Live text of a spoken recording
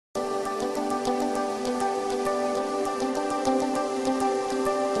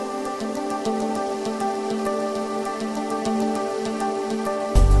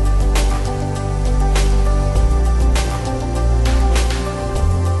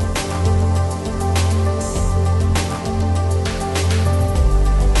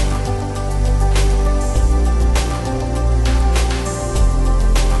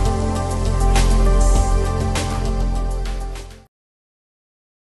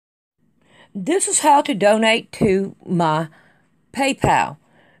This is how to donate to my PayPal.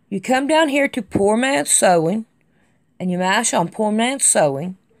 You come down here to Poor Man's Sewing, and you mash on Poor Man's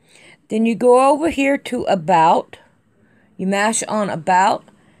Sewing. Then you go over here to About. You mash on About.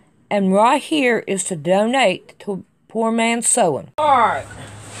 And right here is to donate to Poor Man's Sewing. Alright.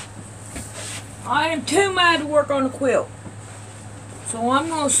 I am too mad to work on the quilt. So I'm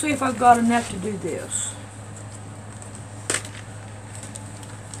going to see if I've got enough to do this.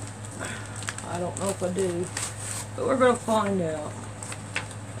 I don't know if I do, but we're going to find out.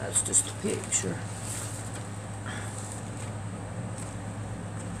 That's just a picture.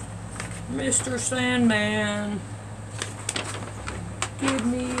 Mr. Sandman, give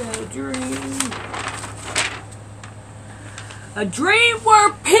me a dream. A dream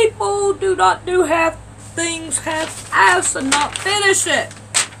where people do not do half things half-assed and not finish it.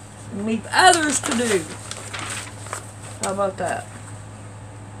 And leave others to do. How about that?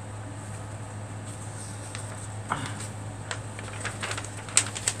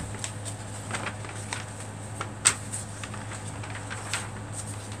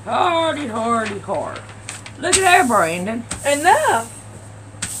 Hardy, hardy, hard. Look at there, Brandon. Enough.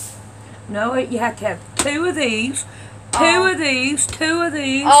 No, you have to have two of these, two of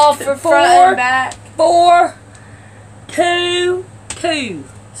these. Oh, for front and back. 4, 2, 2.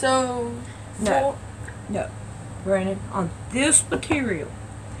 So, no, Brandon. On this material,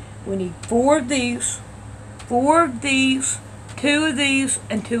 we need 4 of these, 2 of these,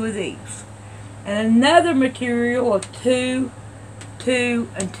 and 2 of these, and another material of 2, 2,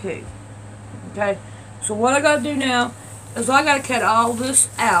 and 2. Okay. So what I gotta do now is I gotta cut all this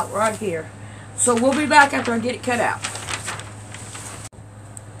out right here. So we'll be back after I get it cut out.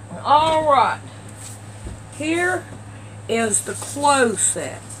 Alright. Here is the clothes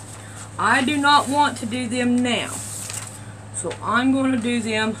set. I do not want to do them now. So I'm going to do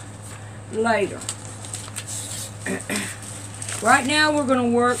them later. Right now we're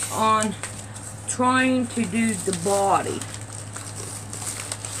going to work on trying to do the body.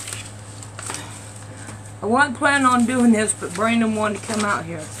 I wasn't planning on doing this, but Brandon wanted to come out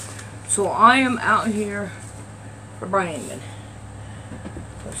here. So I am out here for Brandon.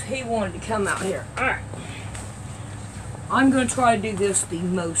 Because he wanted to come out here. Alright. I'm going to try to do this the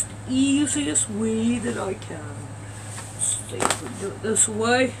most easiest way that I can. Let's see if we do it this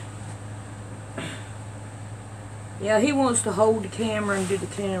way. Yeah, he wants to hold the camera and do the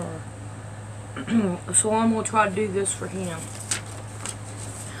camera. So I'm going to try to do this for him.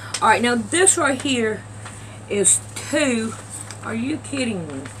 Alright, now this right here is 2. Are you kidding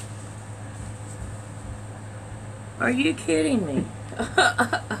me? Are you kidding me?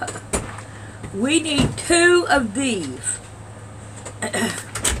 We need 2 of these.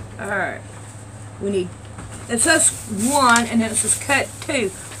 Alright. We need, it says 1 and then it says cut 2.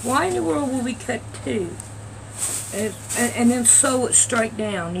 Why in the world will we cut 2? And then sew it straight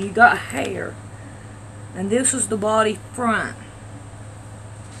down. You got hair. And this is the body front.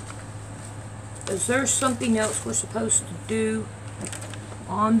 Is there something else we're supposed to do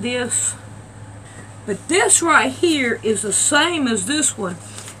on this? But this right here is the same as this one.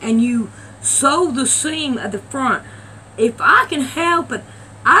 And you sew the seam at the front. If I can help it,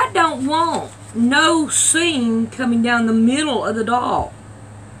 I don't want no seam coming down the middle of the doll.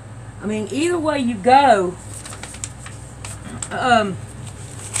 I mean, either way you go,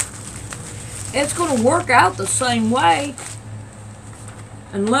 it's going to work out the same way.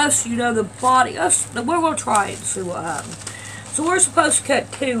 Unless you know the body. We're going to try it and see what happens. So we're supposed to cut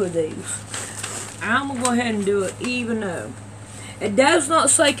 2 of these. I'm going to go ahead and do it even though it does not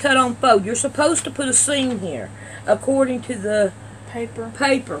say cut on fold. You're supposed to put a seam here according to the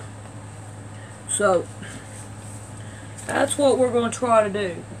paper. So that's what we're going to try to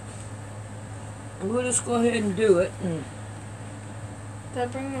do. We'll just go ahead and do it. Did I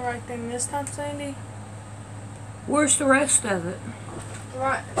bring the right thing this time, Sandy? Where's the rest of it?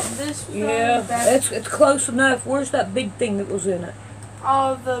 Right, this one. Yeah, it's close enough. Where's that big thing that was in it?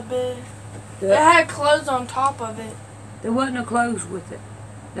 Oh, the big. It had clothes on top of it. There wasn't no clothes with it.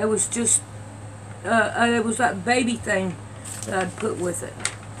 There was just, there was that baby thing that I'd put with it.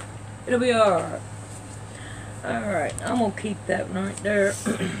 It'll be alright. Alright, I'm going to keep that right there.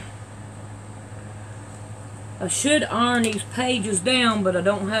 I should iron these pages down, but I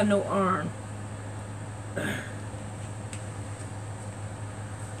don't have no iron.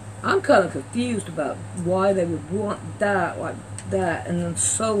 I'm kind of confused about why they would want that like that and then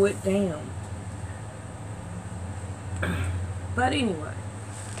sew it down. But anyway,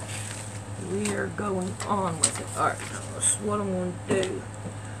 we are going on with it. Alright, that's what I'm going to do.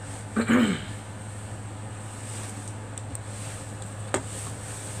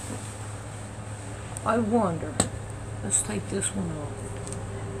 I wonder. Let's take this one off.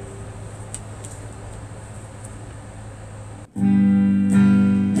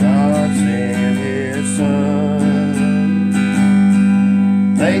 God sent his son.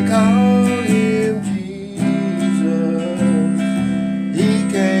 They call him Jesus. He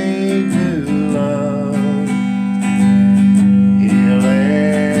came to love, heal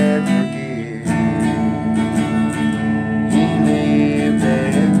and forgive. He lived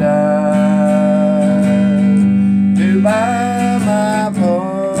and died to buy my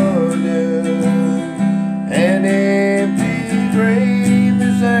pardon. An empty grave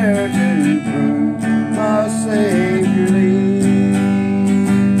is there to prove my Savior lives.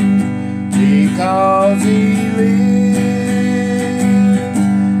 Because he lives,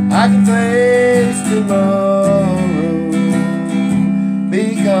 I can face tomorrow.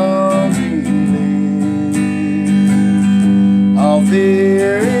 Because he lives, all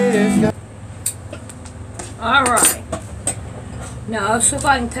fear is gone. Alright. Now let's see if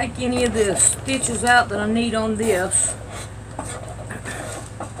I can take any of the stitches out that I need on this.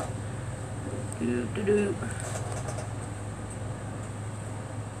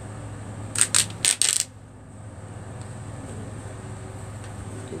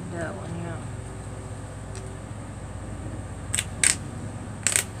 Did that one, yeah.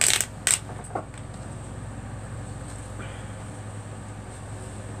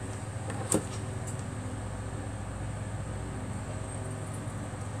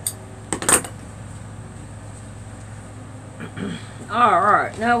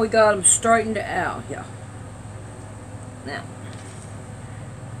 Alright, now we got them straightened out here. Now,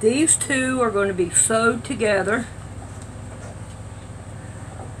 these two are going to be sewed together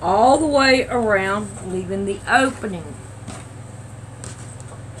all the way around, leaving the opening.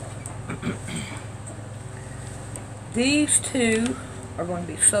 These two are going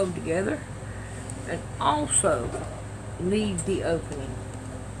to be sewed together and also leave the opening.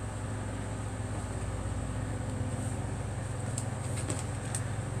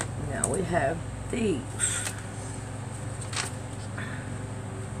 Now we have these.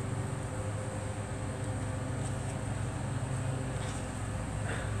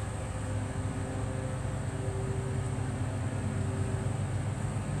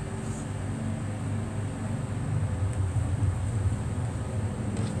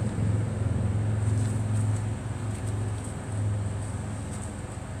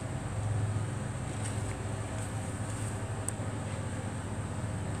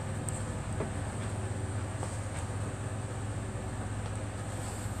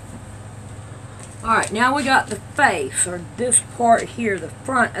 Alright, now we got the face, or this part here, the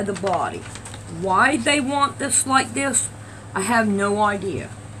front of the body. Why they want this like this, I have no idea.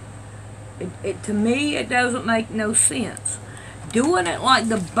 To me, it doesn't make no sense. Doing it like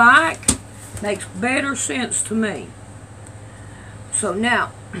the back makes better sense to me. So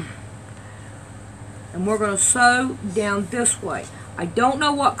now, and we're going to sew down this way. I don't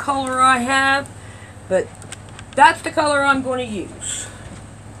know what color I have, but that's the color I'm going to use.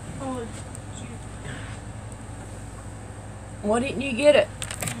 Oh, Why didn't you get it?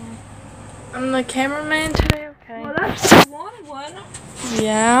 I'm the cameraman today, okay? Well, that's what you wanted, wasn't it?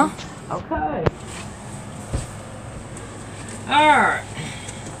 Yeah. Okay. Alright.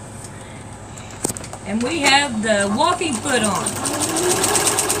 And we have the walking foot on.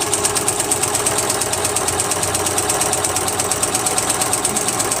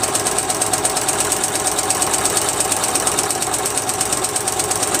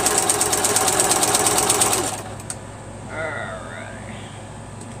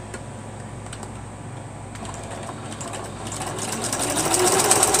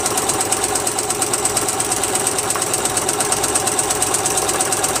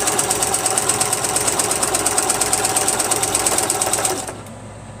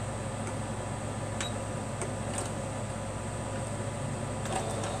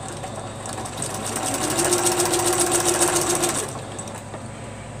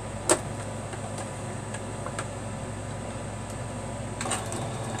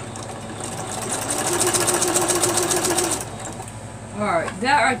 Alright,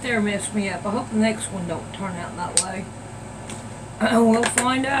 that right there messed me up. I hope the next one don't turn out that way. We'll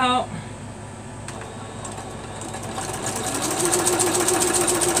find out.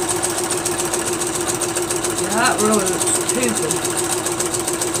 Yeah, that really looks stupid.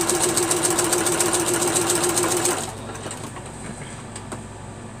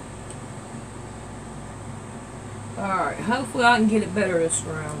 Alright, hopefully I can get it better this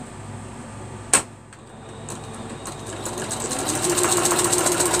round.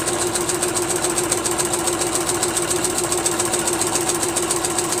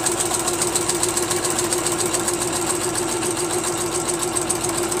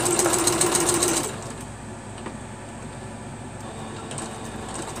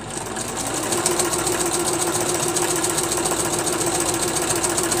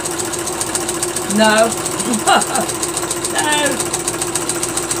 No. No.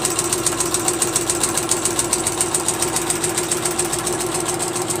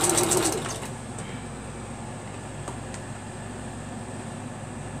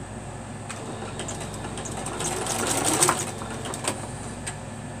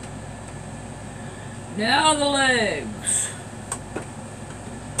 Now the legs.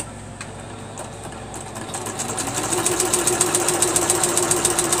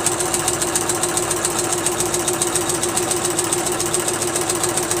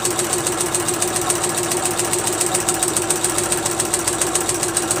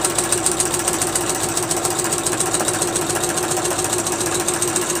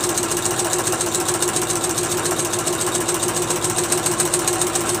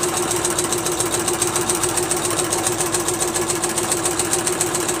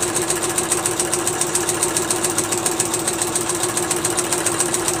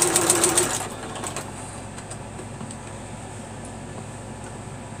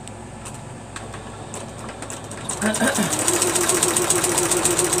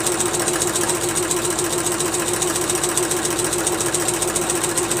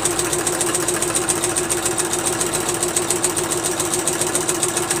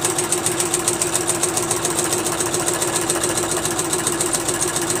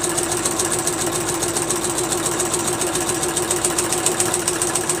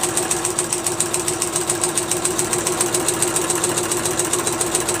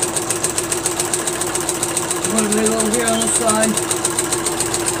 I'm going to move over here on the side.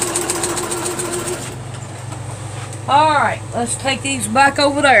 Alright, let's take these back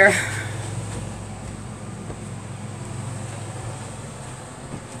over there.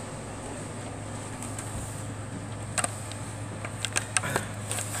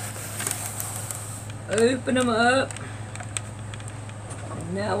 Open them up.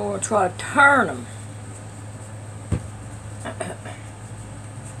 And now we're going to try to turn them.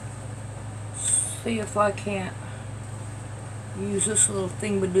 See if I can't use this little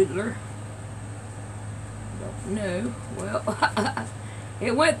thingadoodler. Don't know. Well,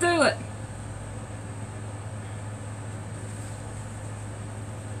 it went through it.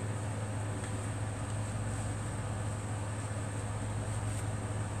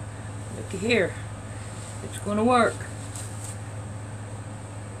 Looky here. It's going to work.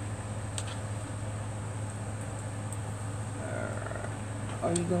 Are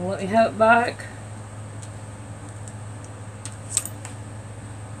you going to let me have it back?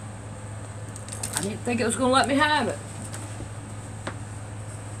 I didn't think it was going to let me have it.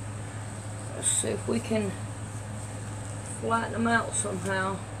 Let's see if we can flatten them out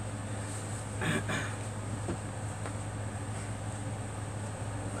somehow. I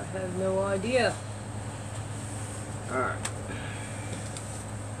have no idea. Alright.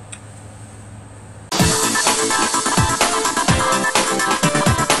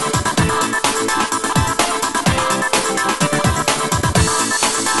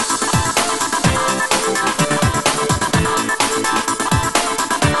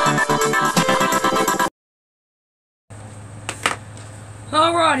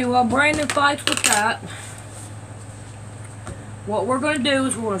 Alrighty, while Brandon fights with that, what we're going to do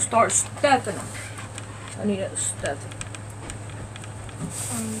is we're going to start stuffing them. I need it stuffing.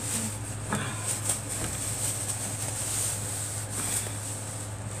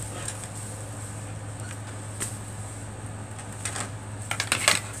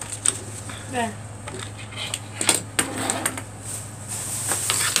 There.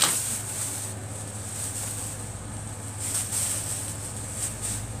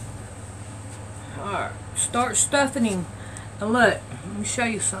 Alright, start stuffing him. And look, let me show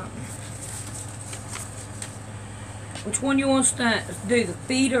you something. Which one you want to do, the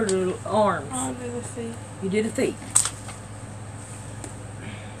feet or the arms? I'll do the feet. You do the feet.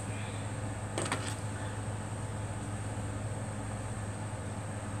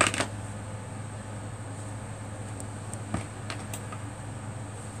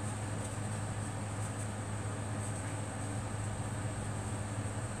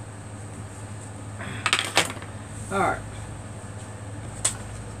 Alright.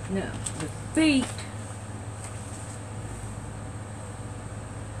 Now, the feet,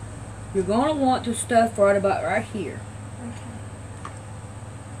 you're going to want to stuff right about right here. Okay.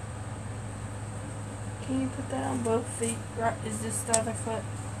 Can you put that on both feet? Right? Is this the other foot?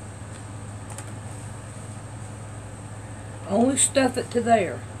 Only stuff it to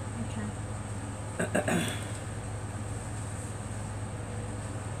there. Okay.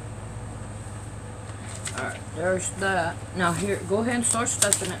 Alright, there's that. Now here, go ahead and start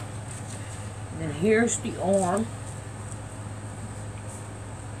stuffing it. And then here's the arm.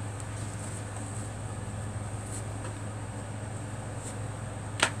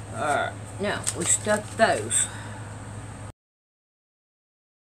 Alright, now we stuck those.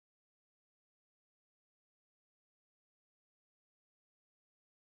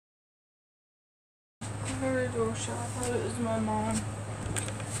 Her door shut. I thought it was my mom.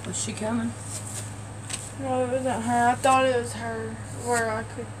 Was she coming? No, it wasn't her. I thought it was her. Where I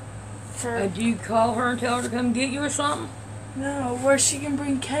could. Did you call her and tell her to come get you or something? No, where she can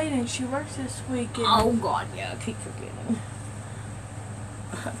bring Kaden. She works this weekend. Oh, God, yeah, I keep forgetting.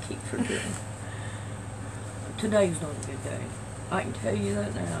 I keep forgetting. Today's not a good day. I can tell you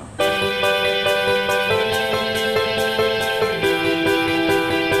that now.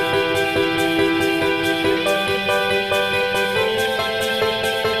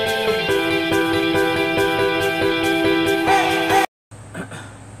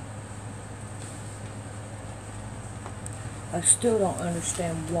 I still don't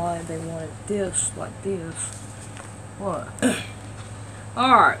understand why they wanted this like this. What?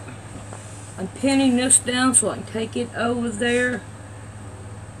 Alright. I'm pinning this down so I can take it over there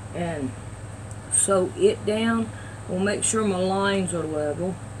and sew it down. We'll make sure my lines are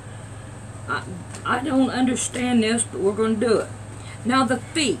level. I don't understand this, but we're going to do it. Now the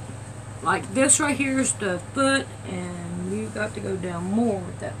feet. Like this right here is the foot, and you got to go down more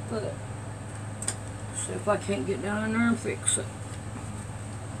with that foot. See if I can't get down in there and fix it.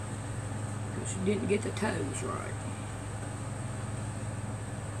 Because you didn't get the toes right.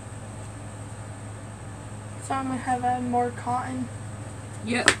 So I'm going to have add more cotton.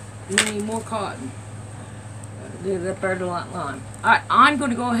 Yep, you need more cotton. Do that there to light line. Alright, I'm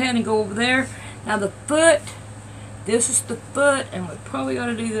going to go ahead and go over there. Now the foot, this is the foot, and we probably got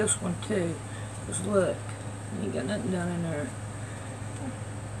to do this one too. Just look, you ain't got nothing done in there.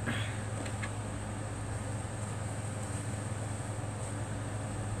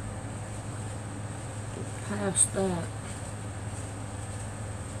 Past that.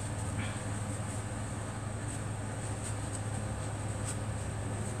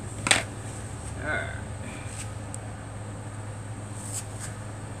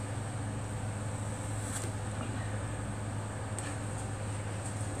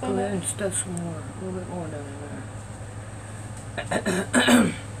 Go ahead and stuff some more, a little bit more down in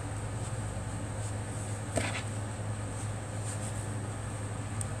there.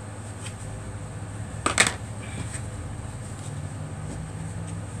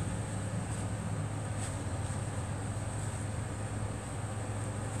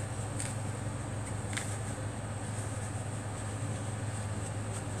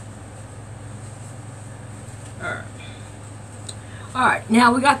 Alright,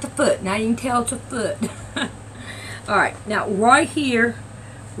 now we got the foot. Now you can tell it's a foot. Alright, now right here,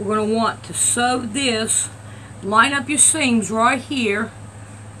 we're going to want to sew this. Line up your seams right here.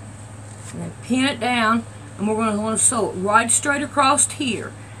 And then pin it down. And we're going to want to sew it right straight across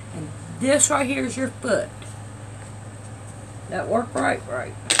here. And this right here is your foot. That work right?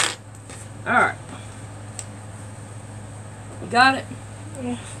 Right. Alright. You got it?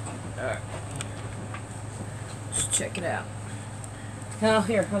 Yeah. Alright. Let's check it out. Now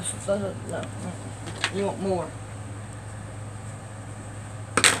here, no, you want more.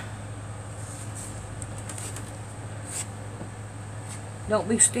 Don't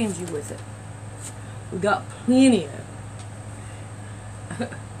be stingy with it. We got plenty of it.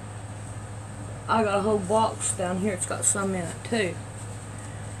 I got a whole box down here. It's got some in it too.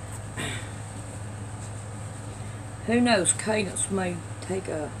 Who knows? Cadence may take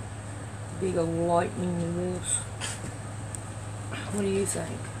a big old lightning to this. What do you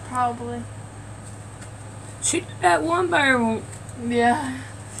think? Probably. She did that one bear. Yeah.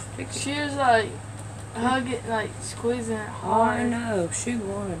 She was like hugging, like squeezing it hard. I know. She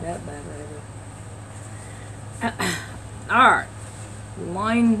wanted that bad, baby. Alright.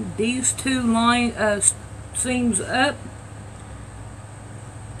 Line these two seams up.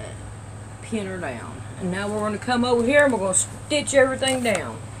 Pin her down. And now we're going to come over here and we're going to stitch everything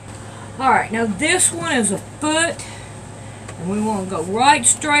down. Alright, now this one is a foot. And we want to go right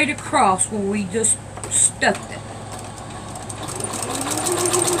straight across where we just stuck it.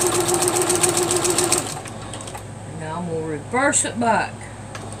 And now I'm going to reverse it back.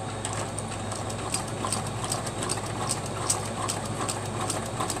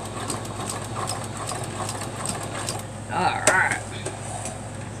 Alright.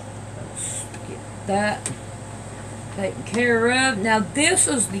 Let's get that taken care of. Now this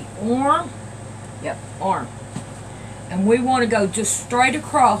is the arm. Yep, arm. And we want to go just straight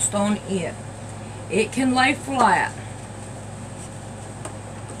across on it. It can lay flat.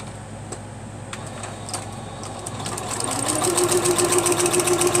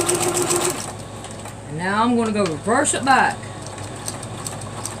 And now I'm going to go reverse it back.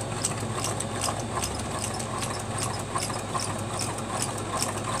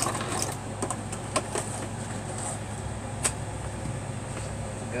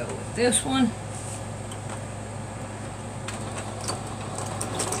 go with this one.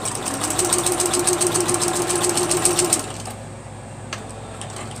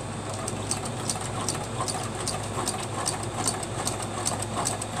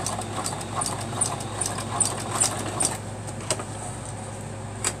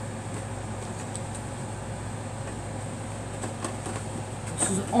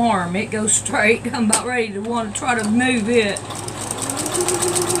 Arm, it goes straight. I'm about ready to want to try to move it.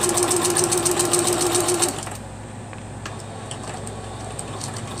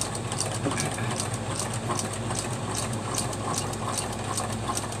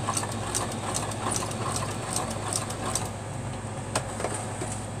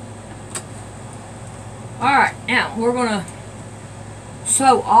 Alright, now we're gonna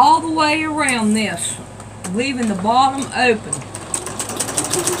sew all the way around this, leaving the bottom open.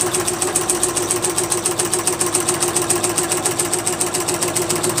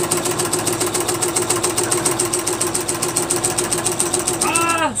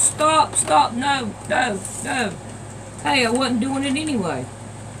 Stop, no. Hey, I wasn't doing it anyway.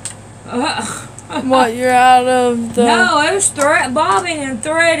 What, you're out of the... No, there's thread, bobbin and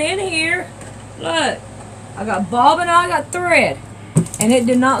thread in here. Look, I got bobbin, I got thread, and it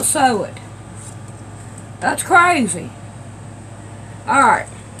did not sew it. That's crazy. Alright.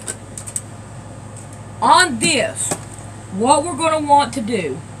 On this, what we're going to want to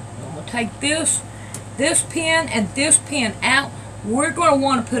do, I'm going to take this pin and this pin out. We're going to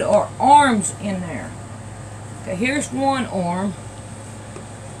want to put our arms in there. Okay, here's one arm.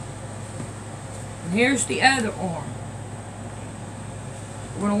 And here's the other arm.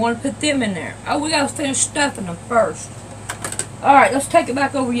 We're going to want to put them in there. Oh, we got to finish stuffing them first. Alright, let's take it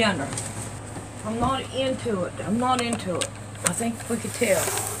back over yonder. I'm not into it. I think we could tell.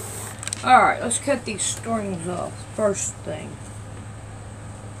 Alright, let's cut these strings off. First thing.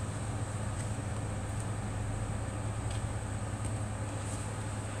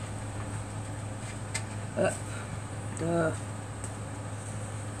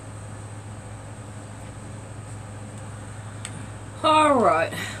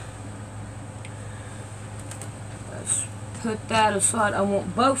 Alright. Let's put that aside. I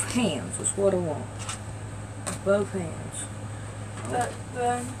want both hands. That's what I want. Both hands.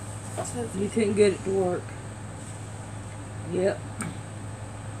 You couldn't get it to work. Yep.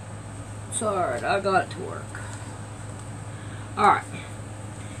 It's alright. I got it to work. Alright.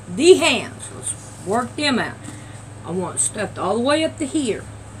 The hands. Let's work them out. I want it stuffed all the way up to here.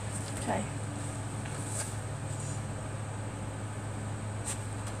 Okay.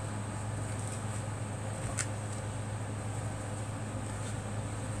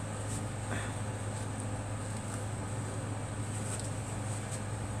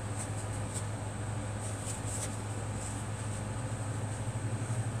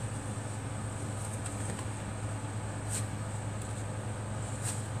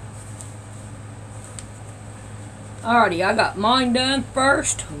 Alrighty, I got mine done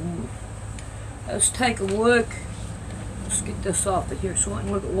first. Let's take a look. Let's get this off of here so I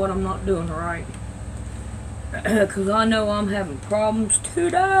can look at what I'm not doing right. Because I know I'm having problems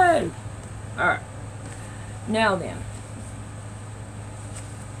today. Alright. Now then.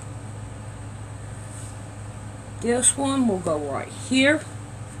 This one will go right here.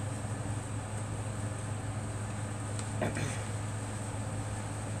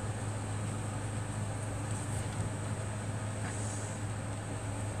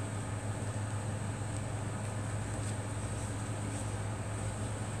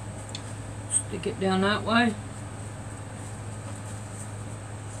 Stick it down that way.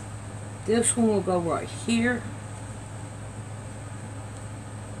 This one will go right here.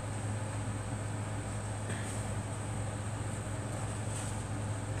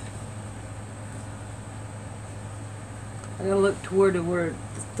 I gotta look toward where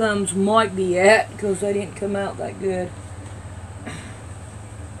the thumbs might be at because they didn't come out that good.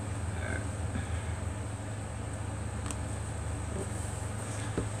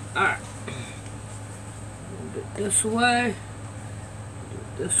 Alright. Do it this way. Do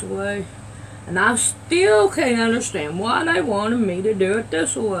it this way. And I still can't understand why they wanted me to do it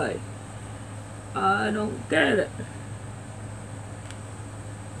this way. I don't get it.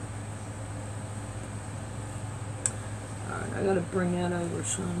 Alright, I gotta bring that over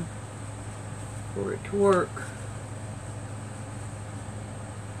some for it to work.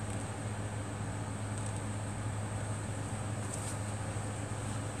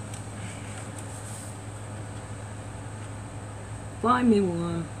 Find me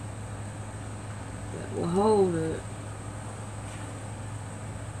one that will hold it.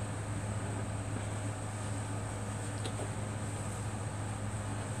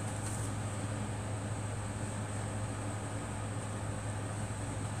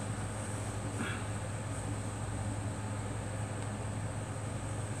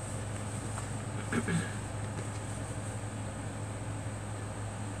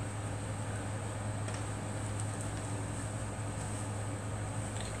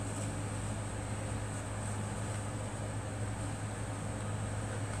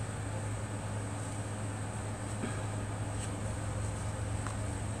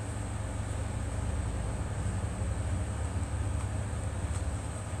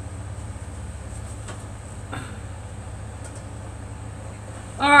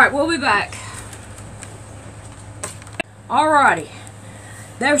 Alright, we'll be back. Alrighty.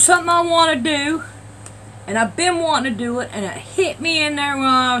 There's something I want to do, and I've been wanting to do it, and it hit me in there when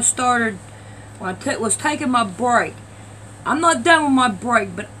I was taking my break. I'm not done with my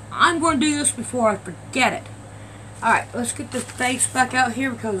break, but I'm going to do this before I forget it. Alright, let's get this face back out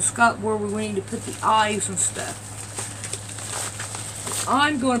here because it's got where we need to put the eyes and stuff.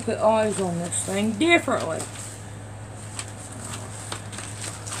 I'm going to put eyes on this thing differently.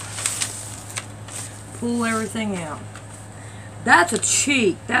 Pull everything out. That's a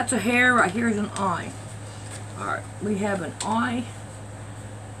cheek. That's a hair. Right here is an eye. Alright, we have an eye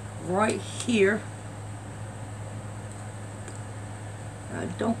right here. I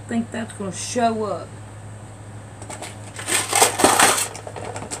don't think that's going to show up.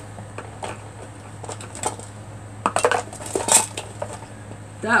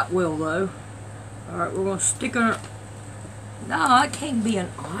 That will, though. Alright, we're going to stick on. No, that can't be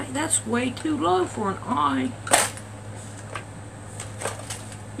an eye. That's way too low for an eye.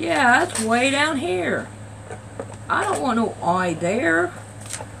 Yeah, that's way down here. I don't want no eye there.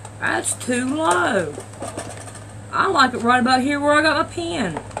 That's too low. I like it right about here where I got my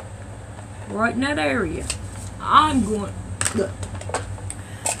pen. Right in that area. I'm going... Look.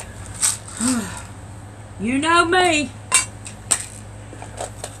 You know me.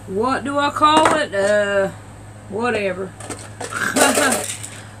 What do I call it? Whatever.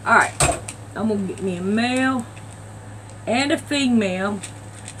 Alright. I'm going to get me a male and a female.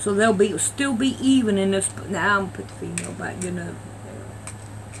 So they'll still be even in this. Now I'm going to put the female back. Good enough.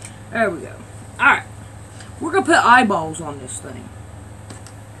 There we go. Alright. We're going to put eyeballs on this thing.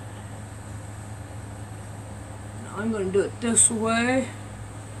 Now I'm going to do it this way.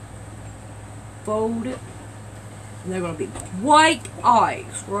 Fold it. And they're going to be white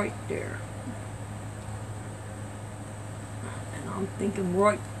eyes right there. And I'm thinking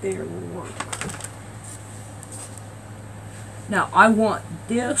right there will work. Now I want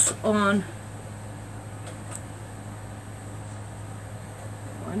this on.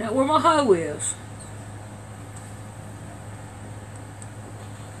 Find out where my hoe is.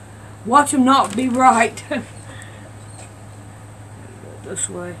 Watch them not be right. This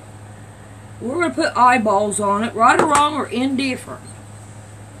way. We're going to put eyeballs on it, right or wrong or indifferent.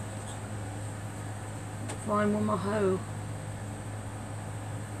 Find where my hoe.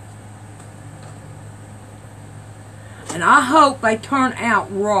 And I hope they turn out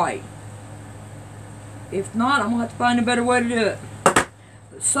right. If not, I'm going to have to find a better way to do it.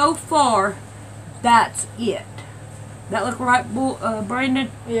 But so far, that's it. That look right,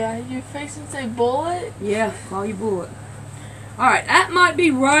 Brandon? Yeah, your face and say bullet? Yeah, call you bullet. Alright, that might be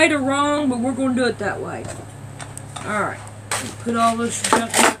right or wrong, but we're going to do it that way. Alright, put all this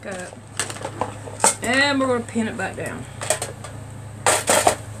junk back up. And we're going to pin it back down.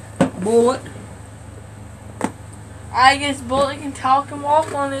 Bullet. I guess Bullet can talk and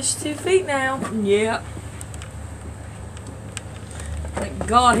walk on his 2 feet now. Yep. Thank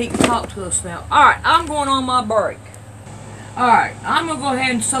God he can talk to us now. Alright, I'm going on my break. Alright, I'm going to go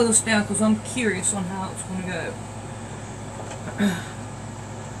ahead and sew this down because I'm curious on how it's going to go.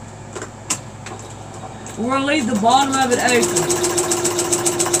 We're going to leave the bottom of it open.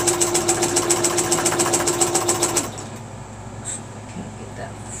 Can't get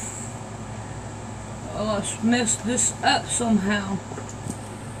that. Oh, I messed this up somehow.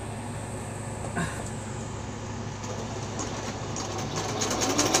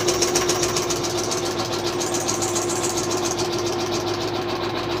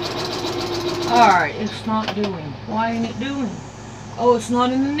 Alright, it's not doing. Why ain't it doing? Oh, it's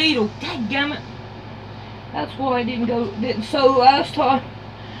not in the needle. Dadgummit. That's why I didn't sew last time.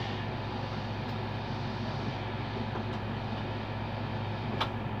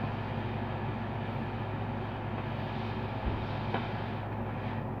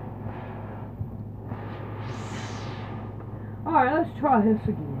 Alright, let's try this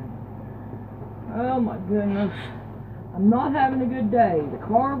again. Oh my goodness. I'm not having a good day. The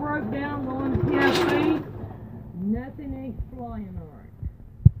car broke down going to PSC. Nothing ain't flying alright.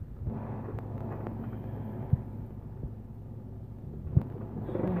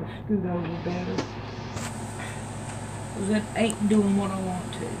 I'm going to scoot over better. Because it ain't doing what I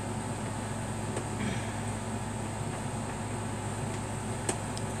want to.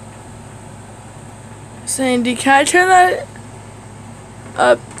 Sandy, can I turn that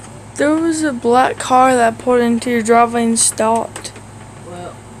up? There was a black car that pulled into your driveway and stopped.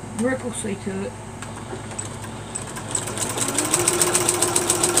 Well, Rick will see to it.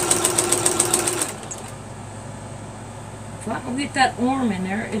 If I don't get that arm in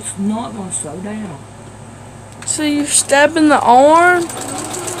there, it's not going to slow down. So you're stabbing the arm?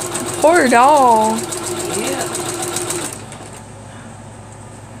 Poor dog. Yeah.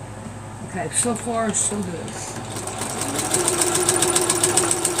 Okay, so far so good.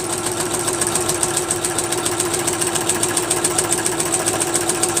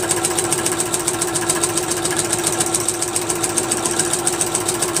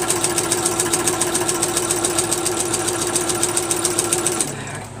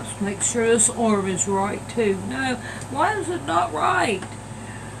 Make sure this arm is right too. No, why is it not right?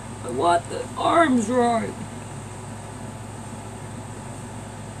 I want the arms right.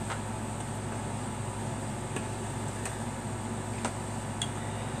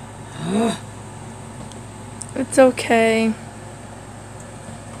 It's okay.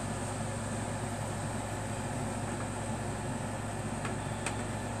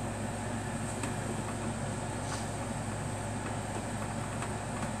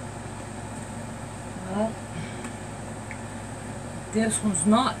 Well, this one's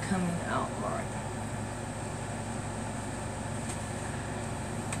not coming out right.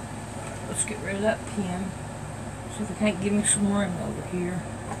 Let's get rid of that pin. See if they can't give me some room over here.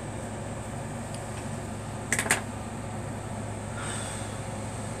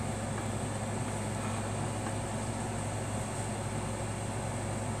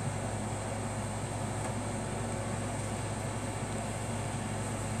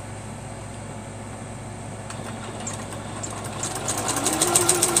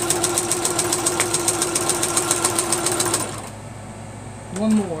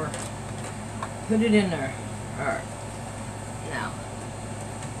 One more. Put it in there. Alright. Now,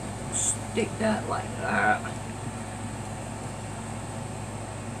 stick that like that.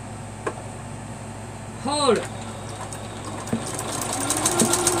 Hold it.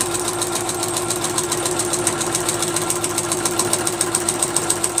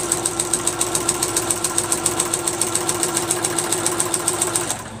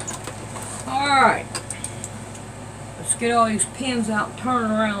 Alright. Let's get all these pins out and turn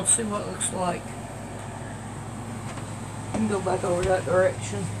it around and see what it looks like. You can go back over that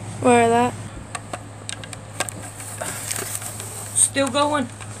direction. Where that? Still going?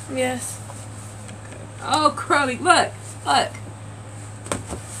 Yes. Oh, crummy. Look. Look.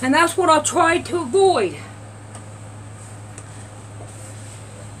 And that's what I tried to avoid.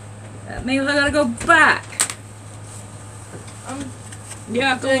 That means I gotta go back.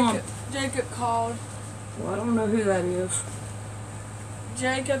 Yeah, go on. Jacob called. Well, I don't know who that is.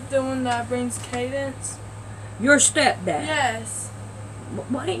 Jacob, the one that brings cadence? Your stepdad. Yes.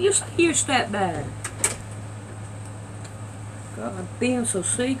 Why didn't you say your stepdad? God, being so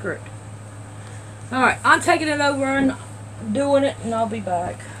secret. Alright, I'm taking it over and doing it, and I'll be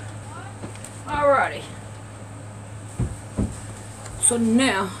back. Alrighty. So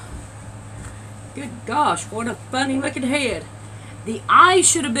now, good gosh, what a funny looking head. The eyes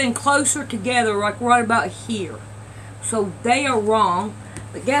should have been closer together, like right about here. So they are wrong.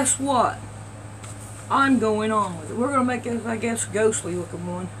 But guess what? I'm going on with it. We're going to make this, I guess, ghostly looking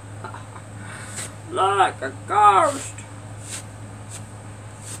one. Like a ghost.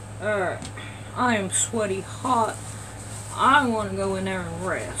 Alright. I am sweaty hot. I want to go in there and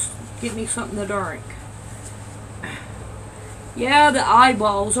rest. Get me something to drink. Yeah, the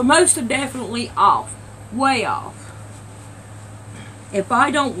eyeballs are most definitely off. Way off. If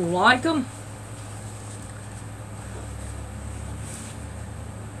I don't like them,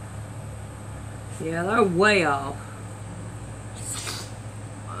 yeah, they're way off.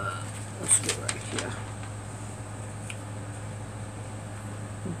 Let's get right here.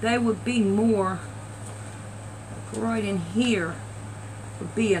 They would be more, like right in here,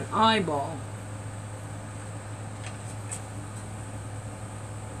 would be an eyeball.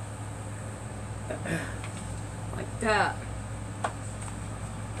 Like that.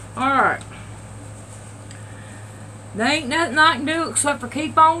 Alright. There ain't nothing I can do except for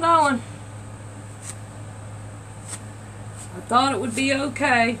keep on going. I thought it would be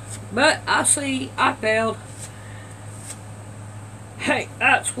okay, but I see I failed. Hey,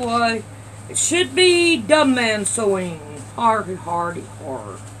 that's why it should be dumb man sewing. Hardy, hardy,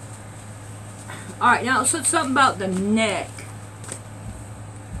 hard. Alright, now it said something about the neck.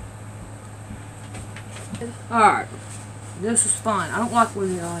 Alright. This is fine. I don't like where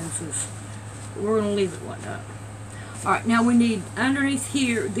the eyes is. We're going to leave it like that. Alright, now we need underneath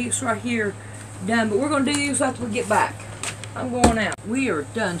here, these right here, done. But we're going to do these after we get back. I'm going out. We are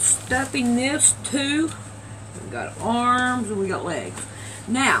done stuffing this too. We've got arms and we got legs.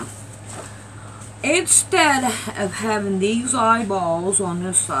 Now, instead of having these eyeballs on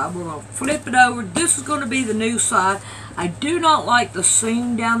this side, we're going to flip it over. This is going to be the new side. I do not like the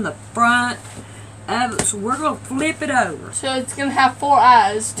seam down the front. So we're going to flip it over. So it's going to have 4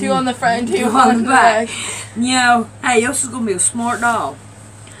 eyes, 2 on the front and 2 on the back. You know, hey, this is going to be a smart doll.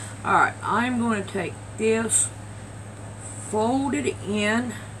 Alright, I'm going to take this, fold it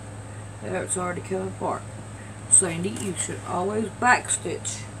in. There, it's already come apart. Sandy, you should always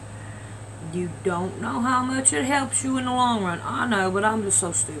backstitch. You don't know how much it helps you in the long run. I know, but I'm just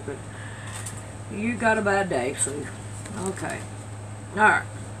so stupid. You got a bad day, so okay. Alright.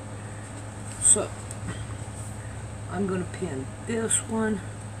 So I'm gonna pin this one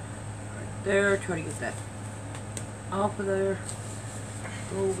right there. Try to get that off of there.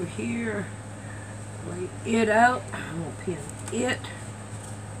 Go over here. Lay it out. I'm gonna pin it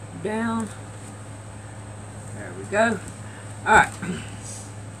down. There we go. Alright.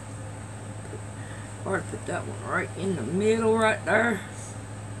 Already put that one right in the middle right there.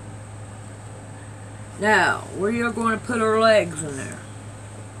 Now, we are going to put our legs in there.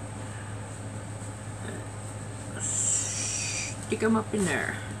 Stick them up in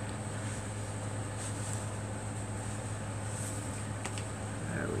there.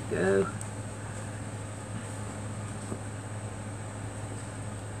 There we go.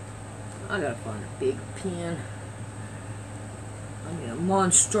 I gotta find a big pin. I mean, a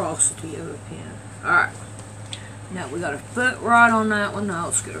monstrosity of a pin. Alright. Now we got a foot right on that one. Now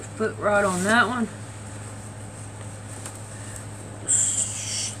let's get our foot right on that one.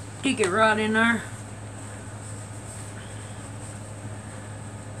 Stick it right in there.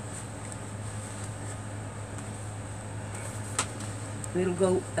 It'll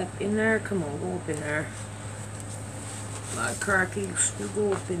go up in there. Come on, go up in there. My crackies will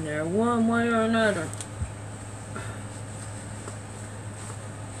go up in there one way or another.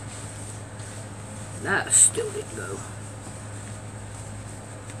 That still didn't go.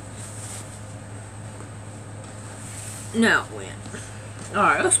 Now it went.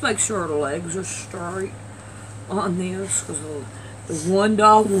 Alright, let's make sure the legs are straight on this, because the one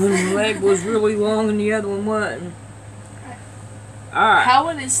dog, one leg was really long and the other one wasn't. Alright. How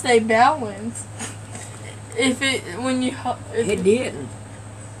would it stay balanced? If it didn't.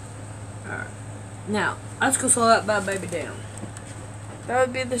 Alright. Now, let's go slow that bad baby down. That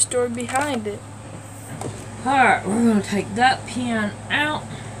would be the story behind it. Alright, we're going to take that pin out.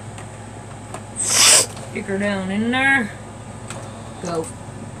 Stick her down in there. Go.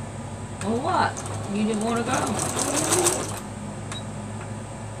 Oh, what? You didn't want to go?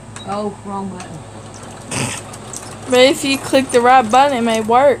 Oh, wrong button. But if you click the right button, it may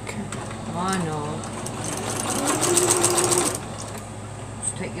work. I know.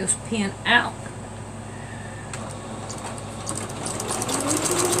 Let's take this pin out.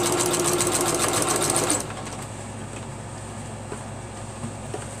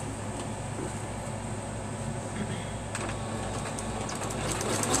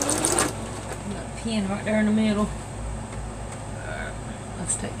 Pin right there in the middle.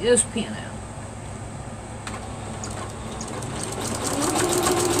 Let's take this pin out.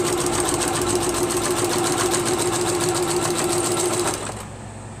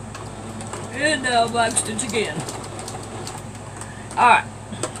 And now back stitch again. Alright.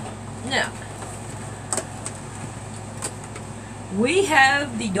 Now, we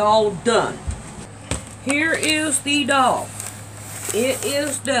have the doll done. Here is the doll. It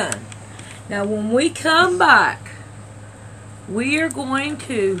is done. Now when we come back, we are going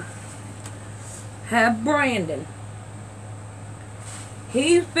to have Brandon.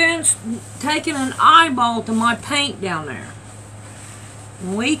 He's been taking an eyeball to my paint down there.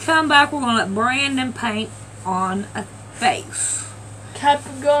 When we come back, we're going to let Brandon paint on a face. Can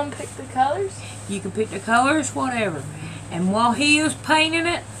I go and pick the colors? You can pick the colors, whatever. And while he is painting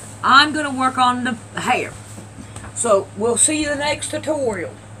it, I'm going to work on the hair. So we'll see you in the next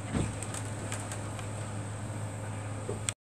tutorial.